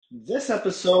This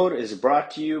episode is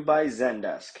brought to you by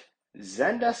Zendesk.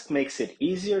 Zendesk makes it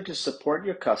easier to support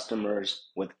your customers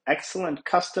with excellent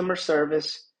customer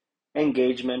service,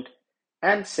 engagement,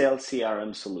 and sales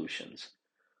CRM solutions.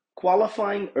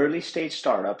 Qualifying early-stage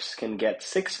startups can get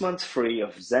 6 months free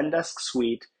of Zendesk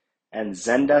Suite and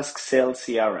Zendesk Sales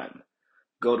CRM.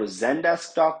 Go to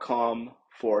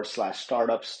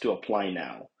zendesk.com/startups to apply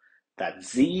now.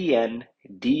 That's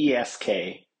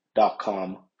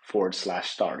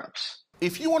zendesk.com/startups.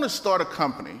 If you want to start a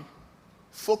company,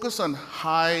 focus on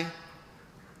high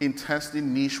intensity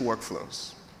niche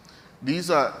workflows. These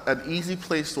are an easy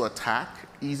place to attack,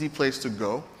 easy place to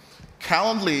go.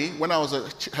 Calendly, when I was a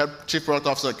chief product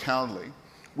officer at Calendly,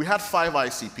 we had 5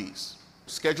 ICPs.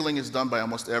 Scheduling is done by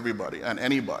almost everybody and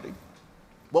anybody.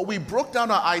 But we broke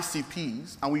down our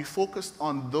ICPs and we focused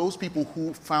on those people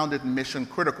who found it mission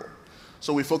critical.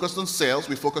 So we focused on sales,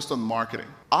 we focused on marketing.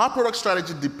 Our product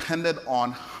strategy depended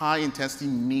on high intensity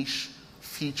niche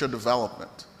feature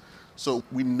development. So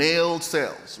we nailed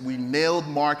sales, we nailed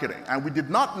marketing, and we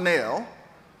did not nail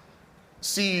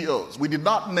CEOs, we did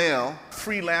not nail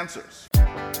freelancers.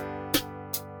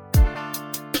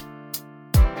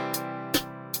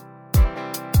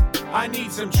 I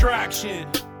need some traction.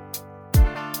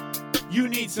 You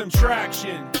need some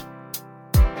traction.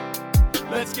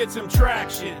 Let's get some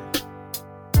traction.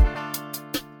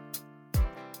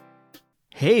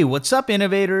 Hey, what's up,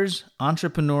 innovators,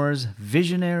 entrepreneurs,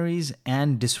 visionaries,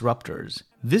 and disruptors?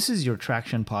 This is your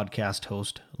Traction Podcast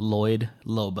host, Lloyd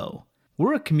Lobo.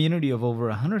 We're a community of over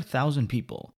 100,000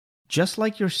 people, just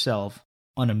like yourself,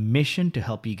 on a mission to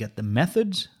help you get the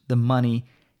methods, the money,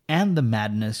 and the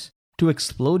madness to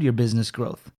explode your business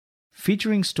growth.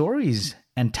 Featuring stories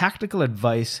and tactical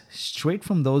advice straight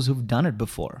from those who've done it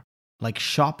before, like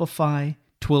Shopify,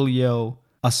 Twilio,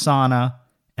 Asana,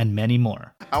 and many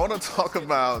more. I want to talk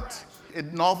about a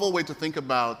novel way to think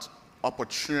about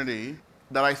opportunity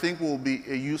that I think will be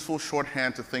a useful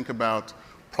shorthand to think about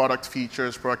product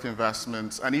features, product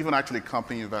investments, and even actually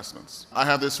company investments. I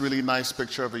have this really nice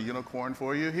picture of a unicorn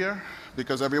for you here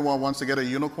because everyone wants to get a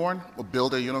unicorn or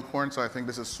build a unicorn, so I think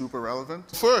this is super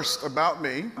relevant. First, about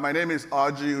me, my name is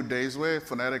Udezue,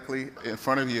 phonetically in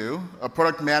front of you, a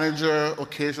product manager,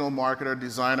 occasional marketer,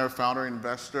 designer, founder,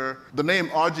 investor. The name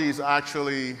Oji is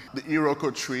actually the Iroko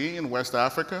tree in West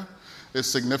Africa. It's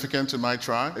significant to my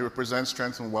tribe. It represents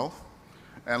strength and wealth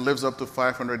and lives up to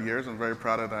 500 years. I'm very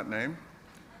proud of that name.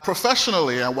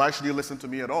 Professionally, and why should you listen to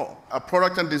me at all? A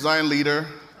product and design leader.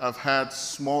 I've had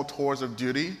small tours of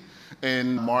duty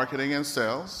in marketing and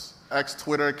sales.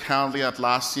 Ex-Twitter, Calendly,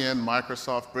 Atlassian,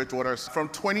 Microsoft, Bridgewater. From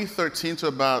 2013 to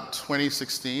about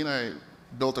 2016, I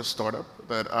built a startup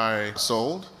that I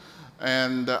sold.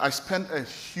 And I spent a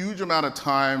huge amount of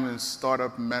time in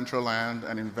startup mentor land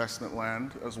and investment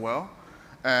land as well.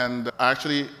 And I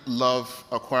actually love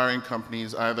acquiring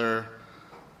companies either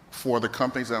for the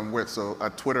companies I'm with. So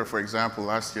at Twitter, for example,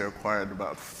 last year acquired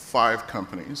about 5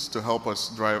 companies to help us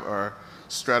drive our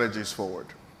strategies forward.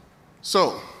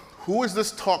 So who is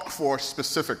this talk for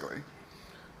specifically?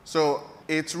 So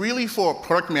it's really for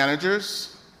product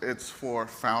managers, it's for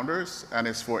founders, and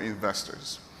it's for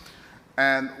investors.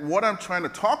 And what I'm trying to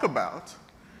talk about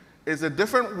is a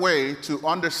different way to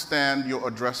understand your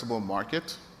addressable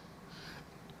market,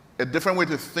 a different way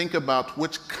to think about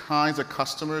which kinds of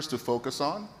customers to focus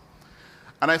on.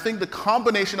 And I think the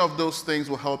combination of those things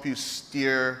will help you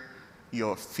steer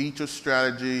your feature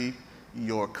strategy,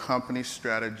 your company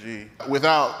strategy,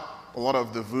 without a lot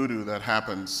of the voodoo that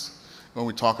happens when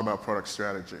we talk about product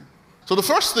strategy. So the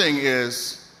first thing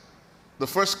is, the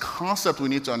first concept we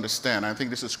need to understand, I think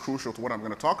this is crucial to what I'm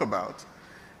going to talk about,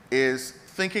 is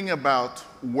thinking about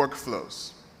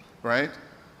workflows, right?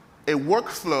 A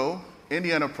workflow in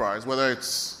the enterprise, whether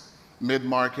it's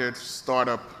mid-market,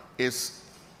 startup,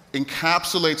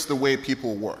 encapsulates the way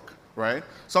people work, right?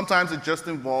 Sometimes it just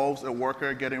involves a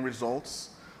worker getting results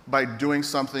by doing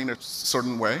something a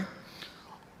certain way.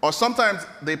 Or sometimes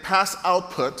they pass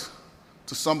output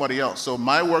to somebody else. So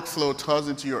my workflow turns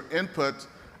into your input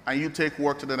and you take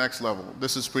work to the next level.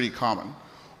 This is pretty common.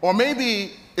 Or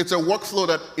maybe it's a workflow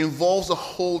that involves a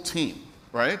whole team,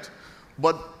 right?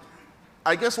 But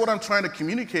I guess what I'm trying to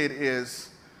communicate is,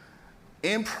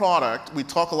 in product, we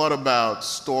talk a lot about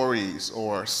stories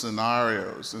or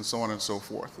scenarios and so on and so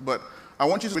forth. But I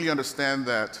want you to really understand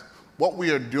that what we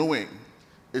are doing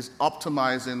is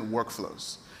optimizing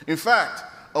workflows. In fact,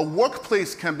 a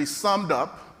workplace can be summed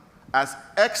up as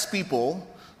X people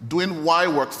doing Y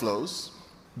workflows.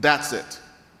 That's it.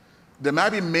 There might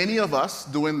be many of us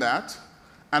doing that.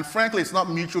 And frankly, it's not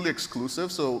mutually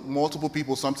exclusive. So multiple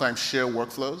people sometimes share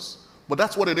workflows. But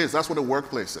that's what it is. That's what a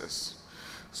workplace is.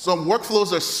 Some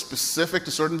workflows are specific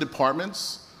to certain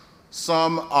departments.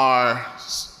 Some are,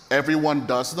 everyone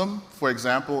does them. For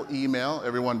example, email,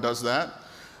 everyone does that.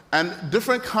 And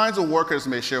different kinds of workers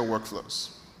may share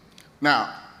workflows.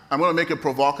 Now, I'm going to make a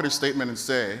provocative statement and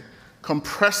say,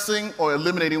 compressing or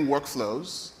eliminating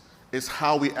workflows is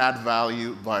how we add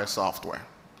value via software.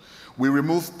 We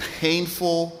remove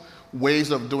painful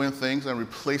ways of doing things and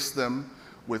replace them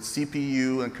with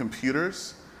CPU and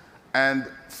computers. And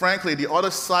frankly, the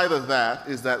other side of that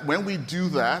is that when we do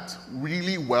that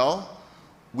really well,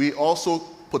 we also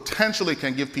potentially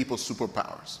can give people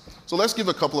superpowers. So let's give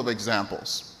a couple of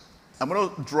examples. I'm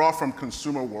going to draw from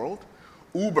consumer world.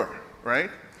 Uber, right?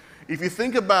 If you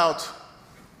think about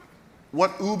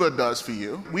what Uber does for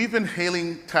you, we've been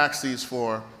hailing taxis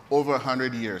for over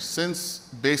 100 years, since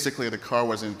basically the car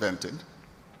was invented.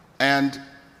 And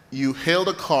you hailed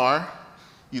a car,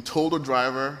 you told the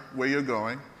driver where you're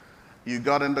going, you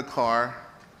got in the car,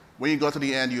 when you got to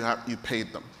the end, you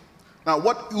paid them. Now,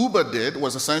 what Uber did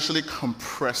was essentially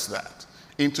compress that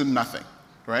into nothing,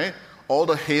 right? All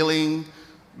the hailing,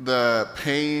 the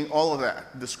paying, all of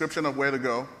that, description of where to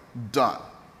go, done,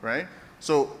 right?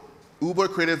 So Uber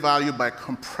created value by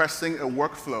compressing a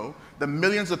workflow that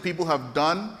millions of people have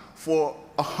done for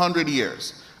 100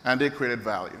 years, and they created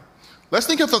value. Let's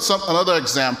think of another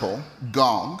example,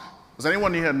 Gong. Does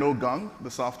anyone here know Gong,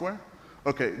 the software?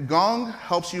 Okay, Gong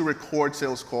helps you record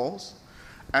sales calls,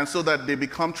 and so that they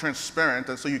become transparent,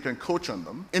 and so you can coach on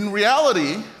them. In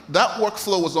reality, that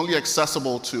workflow was only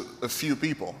accessible to a few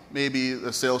people, maybe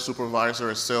a sales supervisor,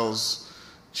 a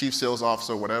chief sales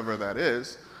officer, whatever that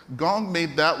is. Gong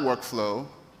made that workflow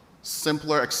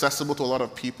simpler, accessible to a lot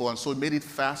of people, and so it made it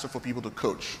faster for people to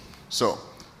coach. So,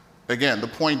 again, the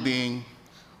point being,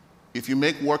 if you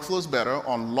make workflows better,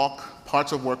 unlock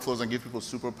parts of workflows and give people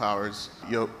superpowers,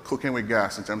 you're cooking with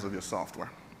gas in terms of your software.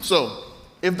 So,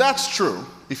 if that's true,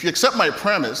 if you accept my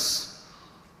premise,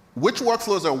 which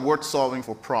workflows are worth solving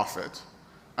for profit,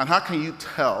 and how can you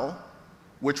tell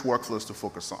which workflows to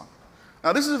focus on?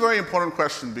 Now, this is a very important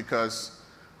question because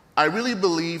I really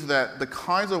believe that the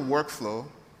kinds of workflow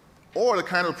or the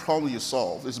kind of problem you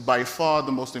solve is by far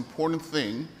the most important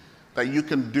thing that you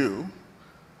can do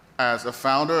as a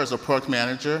founder, as a product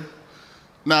manager.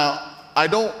 Now, I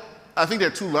think there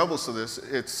are two levels to this.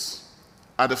 It's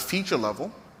at a feature level,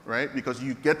 right? Because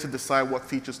you get to decide what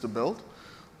features to build,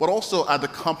 but also at the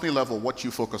company level, what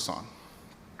you focus on.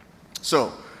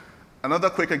 So, another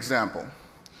quick example.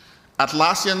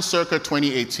 Atlassian circa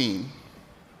 2018,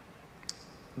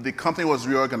 the company was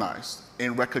reorganized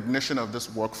in recognition of this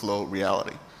workflow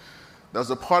reality. There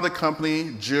was a part of the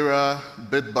company, Jira,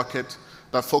 Bitbucket,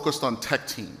 that focused on tech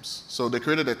teams. So they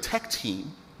created a tech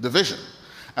team division.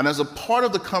 And as a part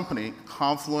of the company,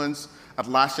 Confluence,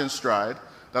 Atlassian, Stride,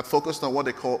 that focused on what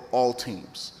they call all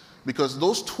teams. Because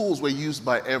those tools were used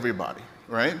by everybody,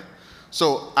 right?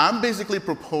 So I'm basically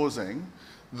proposing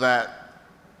that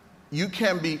you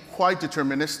can be quite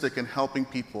deterministic in helping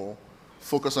people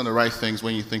focus on the right things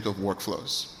when you think of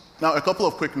workflows. Now, a couple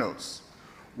of quick notes.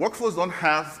 Workflows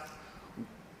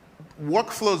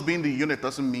being the unit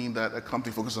doesn't mean that a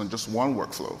company focuses on just one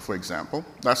workflow, for example.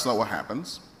 That's not what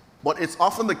happens. But it's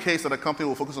often the case that a company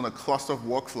will focus on a cluster of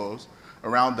workflows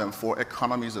around them for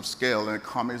economies of scale and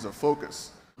economies of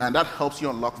focus. And that helps you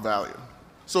unlock value.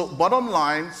 So bottom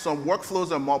line, some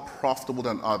workflows are more profitable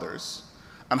than others.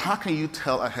 And how can you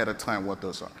tell ahead of time what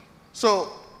those are?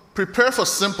 So prepare for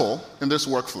simple in this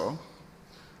workflow.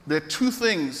 There are two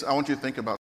things I want you to think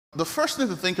about. The first thing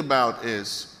to think about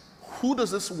is, who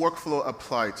does this workflow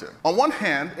apply to? On one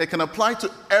hand, it can apply to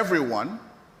everyone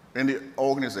in the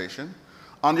organization.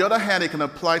 On the other hand, it can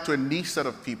apply to a niche set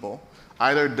of people,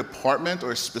 either a department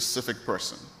or a specific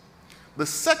person. The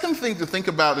second thing to think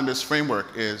about in this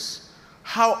framework is,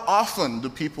 how often do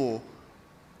people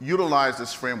utilize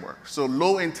this framework? So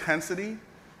low intensity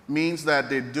means that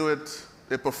they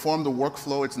perform the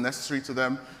workflow, it's necessary to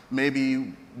them,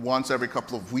 maybe once every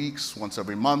couple of weeks, once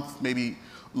every month, maybe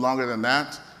longer than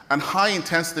that. And high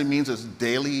intensity means it's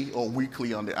daily or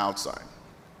weekly on the outside.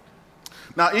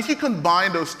 Now, if you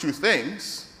combine those two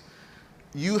things,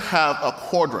 you have a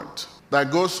quadrant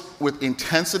that goes with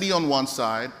intensity on one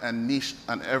side and niche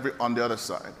on the other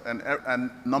side,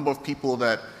 and number of people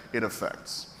that it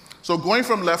affects. So going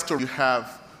from left to right, you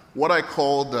have what I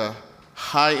call the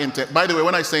high intensity. By the way,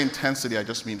 when I say intensity, I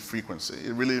just mean frequency.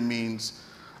 It really means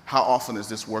how often is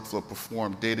this workflow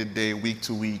performed, day to day, week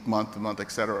to week, month to month,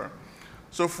 etc.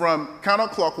 So from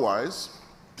counterclockwise,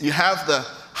 you have the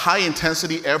high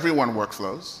intensity everyone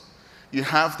workflows, you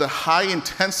have the high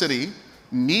intensity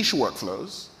niche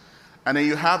workflows, and then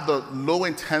you have the low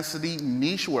intensity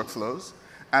niche workflows,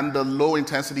 and the low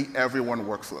intensity everyone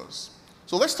workflows.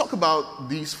 So let's talk about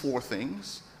these 4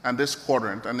 things and this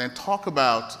quadrant, and then talk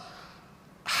about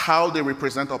how they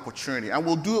represent opportunity. And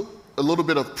we'll do a little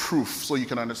bit of proof so you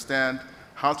can understand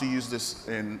how to use this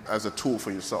as a tool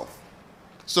for yourself.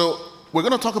 So we're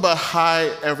going to talk about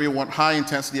high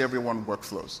intensity everyone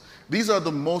workflows. These are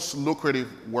the most lucrative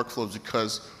workflows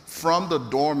because from the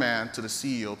doorman to the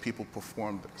CEO, people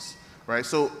perform this, right?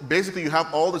 So basically you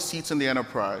have all the seats in the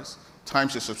enterprise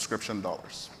times your subscription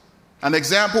dollars. An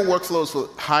example workflows for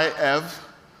high EV,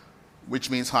 which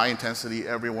means high intensity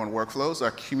everyone workflows,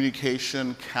 are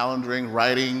communication, calendaring,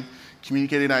 writing,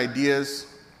 communicating ideas.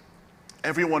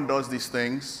 Everyone does these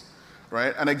things,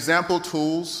 right? And example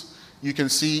tools, you can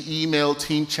see email,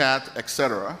 team chat,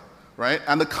 etc., right?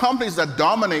 And the companies that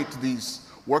dominate these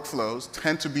workflows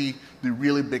tend to be the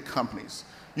really big companies.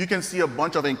 You can see a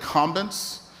bunch of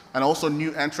incumbents and also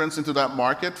new entrants into that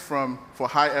market for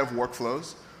high-EV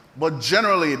workflows. But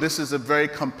generally, this is a very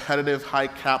competitive,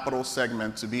 high-capital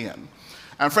segment to be in.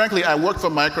 And frankly, I work for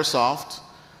Microsoft,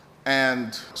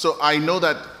 and so I know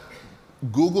that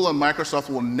Google and Microsoft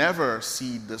will never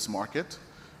seed this market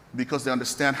because they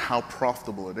understand how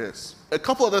profitable it is. A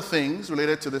couple other things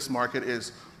related to this market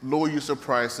is low user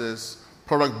prices,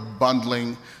 product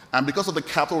bundling, and because of the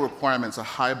capital requirements, a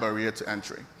high barrier to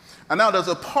entry. And now there's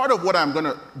a part of what I'm going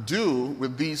to do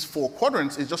with these 4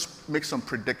 quadrants is just make some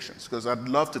predictions, because I'd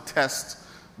love to test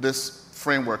this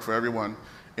framework for everyone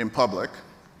in public.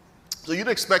 So you'd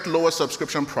expect lower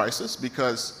subscription prices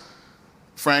because,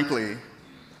 frankly,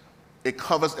 it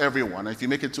covers everyone. If you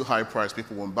make it too high price,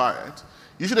 people won't buy it.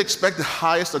 You should expect the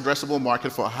highest addressable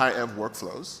market for high-EV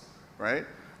workflows, right?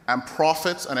 And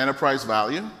profits and enterprise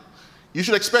value. You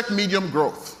should expect medium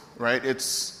growth, right?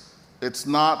 It's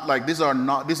not like these are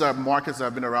markets that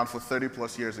have been around for 30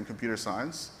 plus years in computer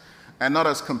science and not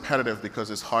as competitive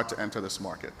because it's hard to enter this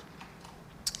market.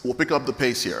 We'll pick up the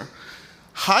pace here.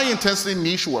 High intensity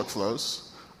niche workflows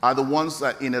are the ones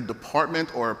that in a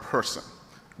department or a person,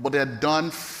 but they're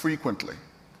done frequently,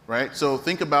 right? So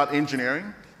think about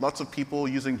engineering, lots of people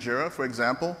using Jira, for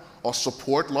example, or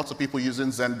support, lots of people using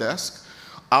Zendesk,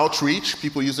 outreach,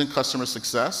 people using customer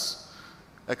success,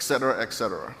 et cetera, et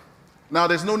cetera. Now,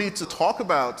 there's no need to talk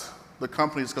about the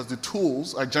companies because the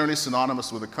tools are generally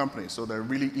synonymous with the company, so they're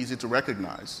really easy to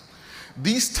recognize.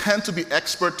 These tend to be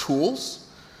expert tools,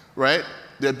 right?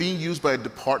 They're being used by a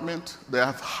department, they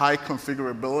have high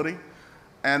configurability,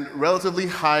 and relatively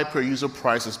high per user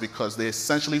prices because they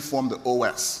essentially form the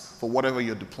OS for whatever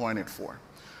you're deploying it for.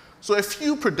 So a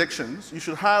few predictions: you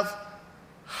should have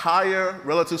higher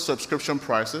relative subscription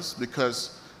prices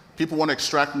because people want to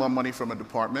extract more money from a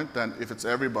department than if it's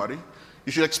everybody.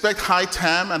 You should expect high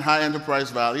TAM and high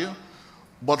enterprise value,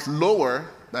 but lower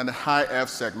than the high EV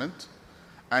segment,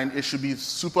 and it should be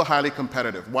super highly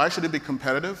competitive. Why should it be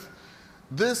competitive?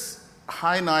 This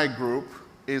high NI group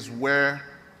is where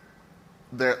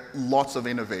there are lots of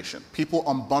innovation. People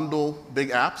unbundle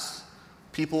big apps,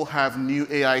 people have new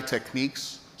AI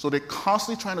techniques, so they're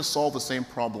constantly trying to solve the same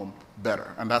problem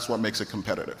better, and that's what makes it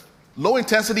competitive. Low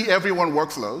intensity everyone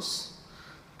workflows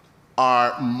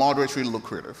are moderately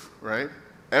lucrative, right?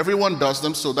 Everyone does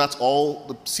them, so that's all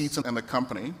the seats in the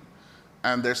company,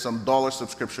 and there's some dollar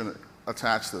subscription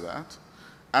attached to that.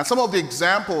 And some of the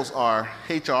examples are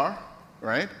HR,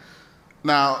 right?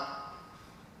 Now,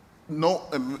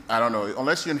 I don't know,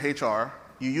 unless you're in HR,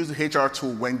 you use the HR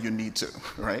tool when you need to,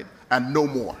 right? And no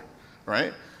more,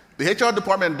 right? The HR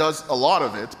department does a lot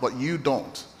of it, but you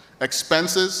don't.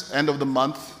 Expenses, end of the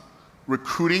month,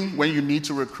 recruiting when you need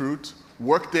to recruit,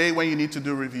 workday when you need to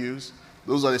do reviews.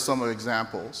 Those are some of the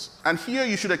examples. And here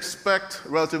you should expect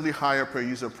relatively higher per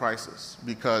user prices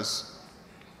because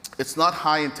it's not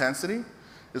high intensity,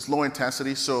 it's low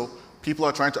intensity, so people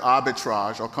are trying to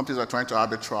arbitrage, or companies are trying to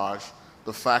arbitrage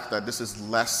the fact that this is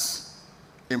less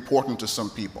important to some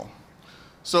people.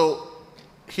 So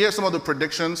here are some of the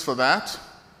predictions for that.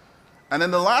 And then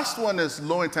the last one is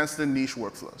low intensity niche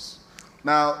workflows.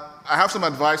 Now, I have some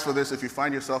advice for this if you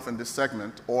find yourself in this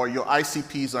segment or your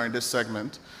ICPs are in this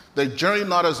segment. They're generally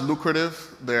not as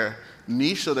lucrative. They're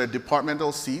niche, so they're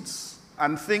departmental seats,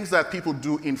 and things that people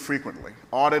do infrequently.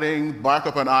 Auditing,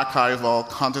 backup and archival,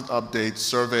 content updates,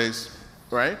 surveys,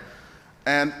 right?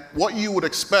 And what you would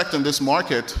expect in this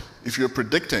market, if you're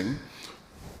predicting,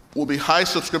 will be high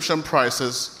subscription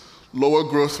prices, lower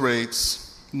growth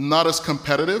rates, not as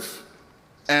competitive.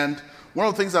 And one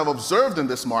of the things I've observed in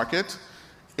this market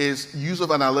is use of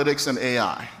analytics and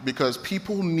AI, because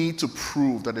people need to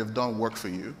prove that they've done work for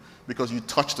you because you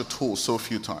touch the tool so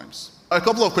few times. A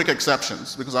couple of quick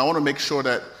exceptions, because I want to make sure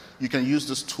that you can use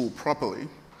this tool properly.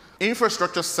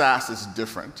 Infrastructure SaaS is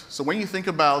different. So when you think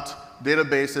about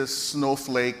databases,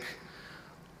 Snowflake,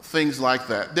 things like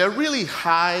that, they're really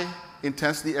high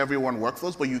intensity everyone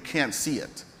workflows, but you can't see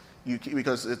it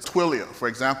because it's Twilio, for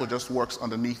example, just works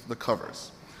underneath the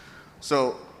covers.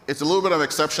 So it's a little bit of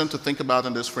exception to think about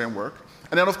in this framework.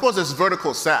 And then, of course, there's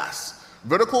vertical SaaS.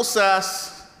 Vertical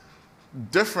SaaS,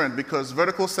 different because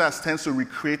vertical SaaS tends to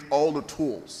recreate all the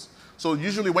tools. So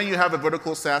usually when you have a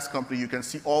vertical SaaS company, you can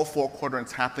see all 4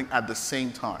 quadrants happening at the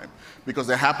same time because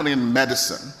they're happening in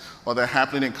medicine or they're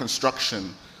happening in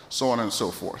construction, so on and so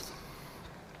forth.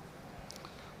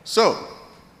 So,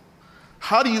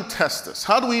 how do you test this?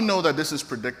 How do we know that this is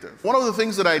predictive? One of the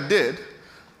things that I did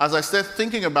as I started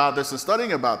thinking about this and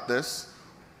studying about this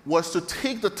was to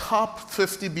take the top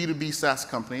 50 B2B SaaS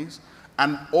companies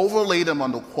and overlay them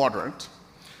on the quadrant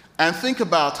and think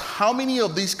about how many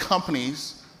of these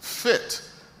companies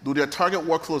do their target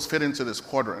workflows fit into this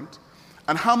quadrant,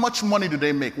 and how much money do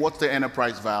they make? What's their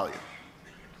enterprise value,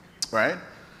 right?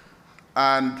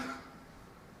 And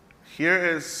here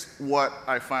is what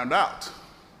I found out.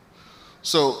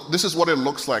 So this is what it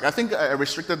looks like. I think I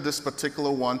restricted this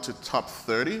particular one to top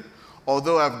 30,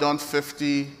 although I've done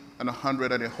 50 and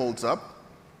 100 and it holds up.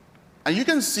 And you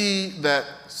can see that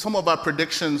some of our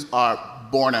predictions are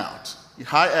borne out.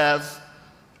 High Ev,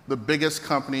 the biggest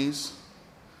companies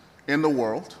in the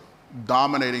world,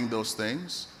 dominating those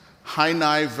things. High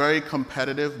Nai, very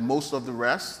competitive, most of the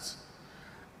rest.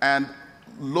 And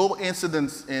low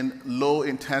incidence in low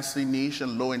intensity niche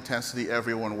and low intensity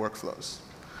everyone workflows.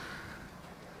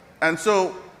 And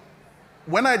so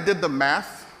when I did the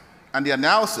math and the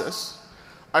analysis,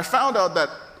 I found out that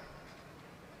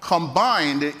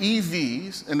combined, the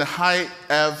EVs in the high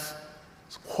EV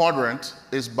quadrant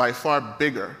is by far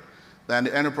bigger than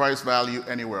the enterprise value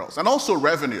anywhere else. And also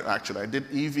revenue, actually. I did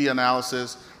EV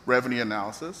analysis, revenue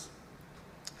analysis.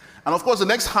 And of course, the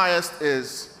next highest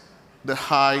is the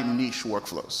high niche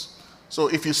workflows. So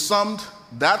if you summed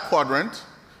that quadrant,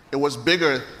 it was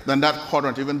bigger than that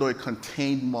quadrant, even though it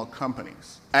contained more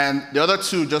companies. And the other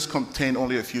two just contained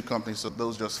only a few companies, so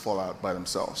those just fall out by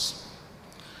themselves.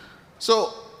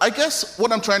 So I guess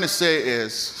what I'm trying to say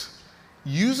is,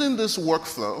 using this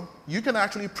workflow, you can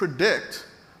actually predict,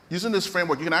 using this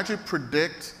framework, you can actually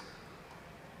predict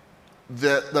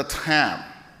the TAM,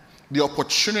 the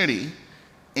opportunity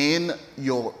in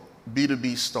your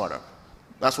B2B startup.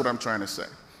 That's what I'm trying to say.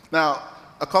 Now,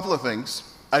 a couple of things.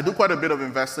 I do quite a bit of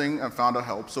investing and founder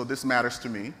help, so this matters to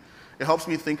me. It helps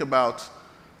me think about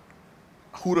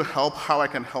who to help, how I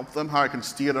can help them, how I can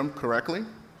steer them correctly.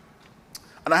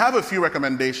 And I have a few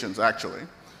recommendations, actually.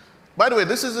 By the way,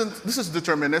 this is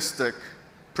deterministic,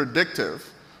 predictive,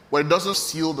 but it doesn't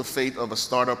seal the fate of a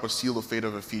startup or seal the fate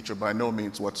of a feature by no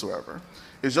means whatsoever.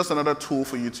 It's just another tool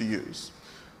for you to use.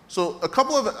 So a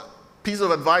couple of pieces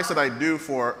of advice that I do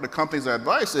for the companies I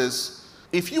advise is,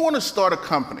 if you want to start a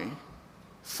company,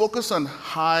 focus on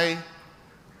high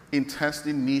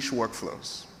intensity niche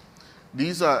workflows.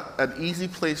 These are an easy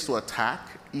place to attack,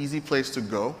 easy place to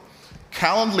go.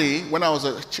 Calendly, when I was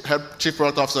a chief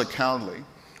product officer at Calendly,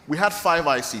 we had 5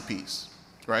 ICPs,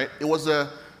 right? It was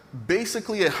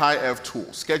basically a high EV tool.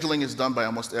 Scheduling is done by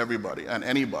almost everybody and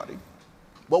anybody.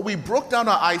 But we broke down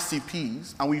our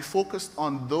ICPs and we focused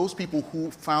on those people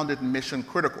who found it mission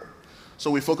critical.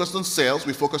 So we focused on sales,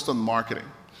 we focused on marketing.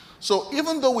 So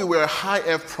even though we were a high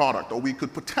EV product, or we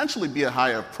could potentially be a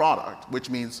high EV product, which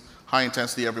means high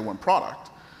intensity everyone product,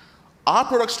 our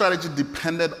product strategy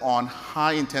depended on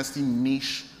high intensity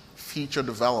niche feature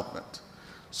development.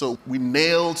 So we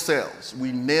nailed sales,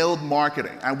 we nailed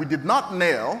marketing, and we did not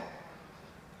nail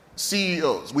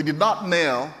CEOs. We did not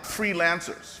nail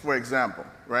freelancers, for example,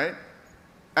 right?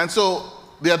 And so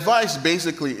the advice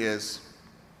basically is,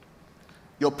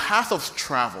 your path of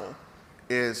travel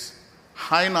is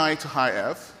high Nai to high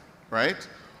EV, right?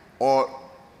 Or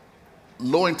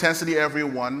low intensity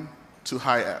everyone to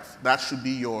high EV. That should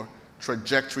be your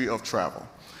trajectory of travel.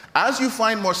 As you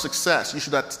find more success, you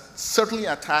should certainly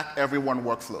attack everyone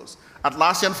workflows.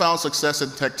 Atlassian found success in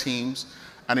tech teams,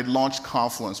 and it launched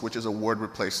Confluence, which is a word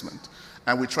replacement.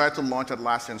 And we tried to launch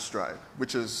Atlassian Stride,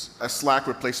 which is a Slack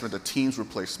replacement, a Teams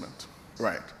replacement,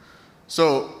 right?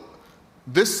 So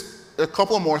a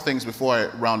couple more things before I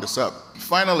round this up.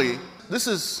 Finally, this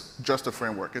is just a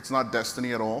framework. It's not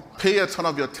destiny at all. Pay a ton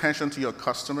of your attention to your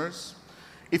customers.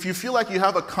 If you feel like you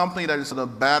have a company that is in a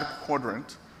bad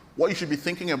quadrant, what you should be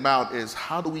thinking about is,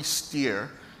 how do we steer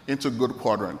into good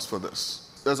quadrants for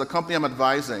this? There's a company I'm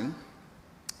advising,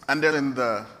 and they're in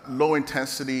the low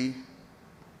intensity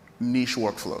niche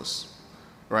workflows,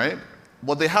 right?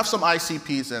 But they have some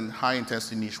ICPs and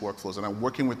high-intensity niche workflows, and I'm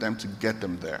working with them to get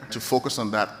them there, to focus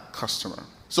on that customer.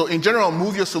 So in general,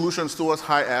 move your solutions towards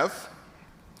high EV,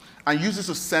 and use this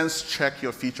to sense check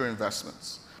your future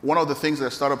investments. One of the things that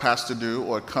a startup has to do,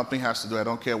 or a company has to do, I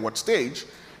don't care what stage,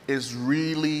 is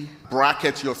really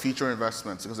bracket your future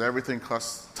investments, because everything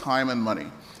costs time and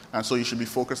money. And so you should be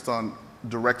focused on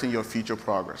directing your future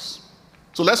progress.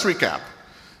 So let's recap.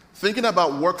 Thinking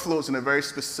about workflows in a very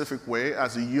specific way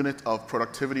as a unit of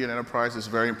productivity in enterprise is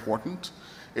very important.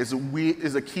 Is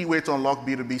a key way to unlock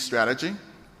B2B strategy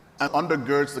and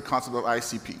undergirds the concept of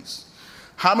ICPs.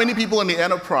 How many people in the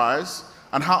enterprise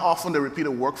and how often they repeat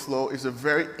a workflow is a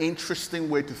very interesting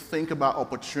way to think about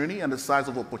opportunity and the size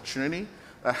of opportunity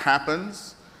that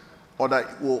happens or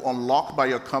that will unlock by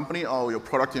your company or your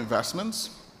product investments,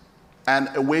 and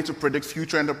a way to predict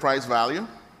future enterprise value.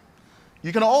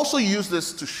 You can also use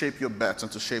this to shape your bets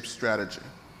and to shape strategy.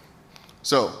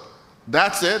 So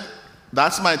that's it.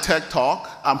 That's my tech talk.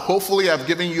 Hopefully I've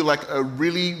given you like a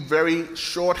really very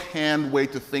shorthand way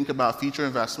to think about future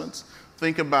investments,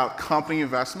 think about company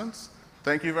investments.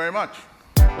 Thank you very much.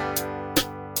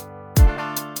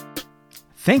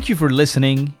 Thank you for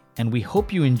listening, and we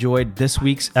hope you enjoyed this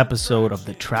week's episode of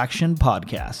the Traction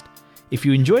Podcast. If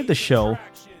you enjoyed the show,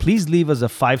 please leave us a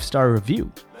 5-star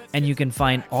review. And you can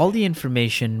find all the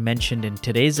information mentioned in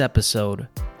today's episode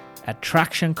at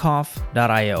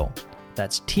tractionconf.io.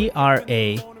 That's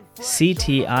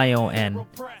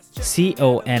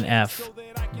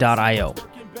tractionconf.io.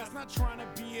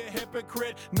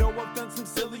 No, I've done some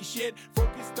silly shit,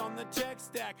 focused on the tech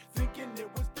stack, thinking it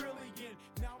was brilliant.